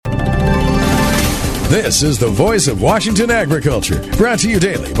This is the voice of Washington agriculture, brought to you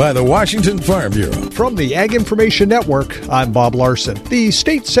daily by the Washington Farm Bureau. From the Ag Information Network, I'm Bob Larson. The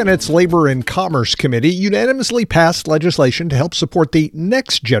State Senate's Labor and Commerce Committee unanimously passed legislation to help support the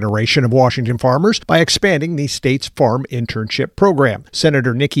next generation of Washington farmers by expanding the state's farm internship program.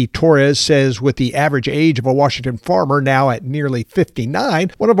 Senator Nikki Torres says with the average age of a Washington farmer now at nearly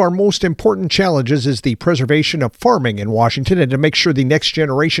 59, one of our most important challenges is the preservation of farming in Washington and to make sure the next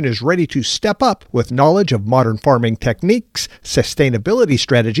generation is ready to step up with knowledge of modern farming techniques, sustainability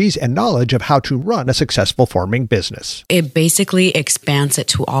strategies, and knowledge of how to run a successful farming business. It basically expands it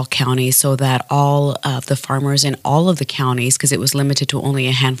to all counties so that all of the farmers in all of the counties, because it was limited to only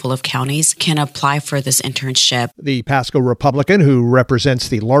a handful of counties, can apply for this internship. The Pasco Republican, who represents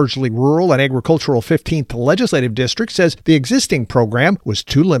the largely rural and agricultural 15th Legislative District, says the existing program was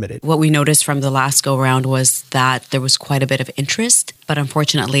too limited. What we noticed from the last go-round was that there was quite a bit of interest, but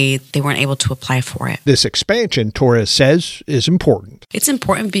unfortunately, they weren't able to apply for it. This expansion, Torres says, is important. It's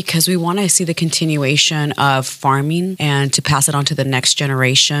important because we want to see the continuation of farming and to pass it on to the next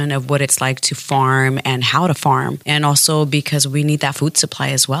generation of what it's like to farm and how to farm. And also because we need that food supply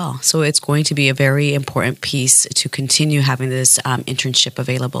as well. So it's going to be a very important piece to continue having this internship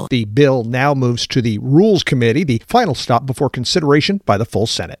available. The bill now moves to the Rules Committee, the final stop before consideration by the full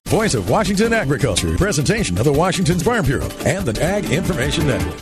Senate. Voice of Washington agriculture, presentation of the Washington Farm Bureau and the Ag Information Network.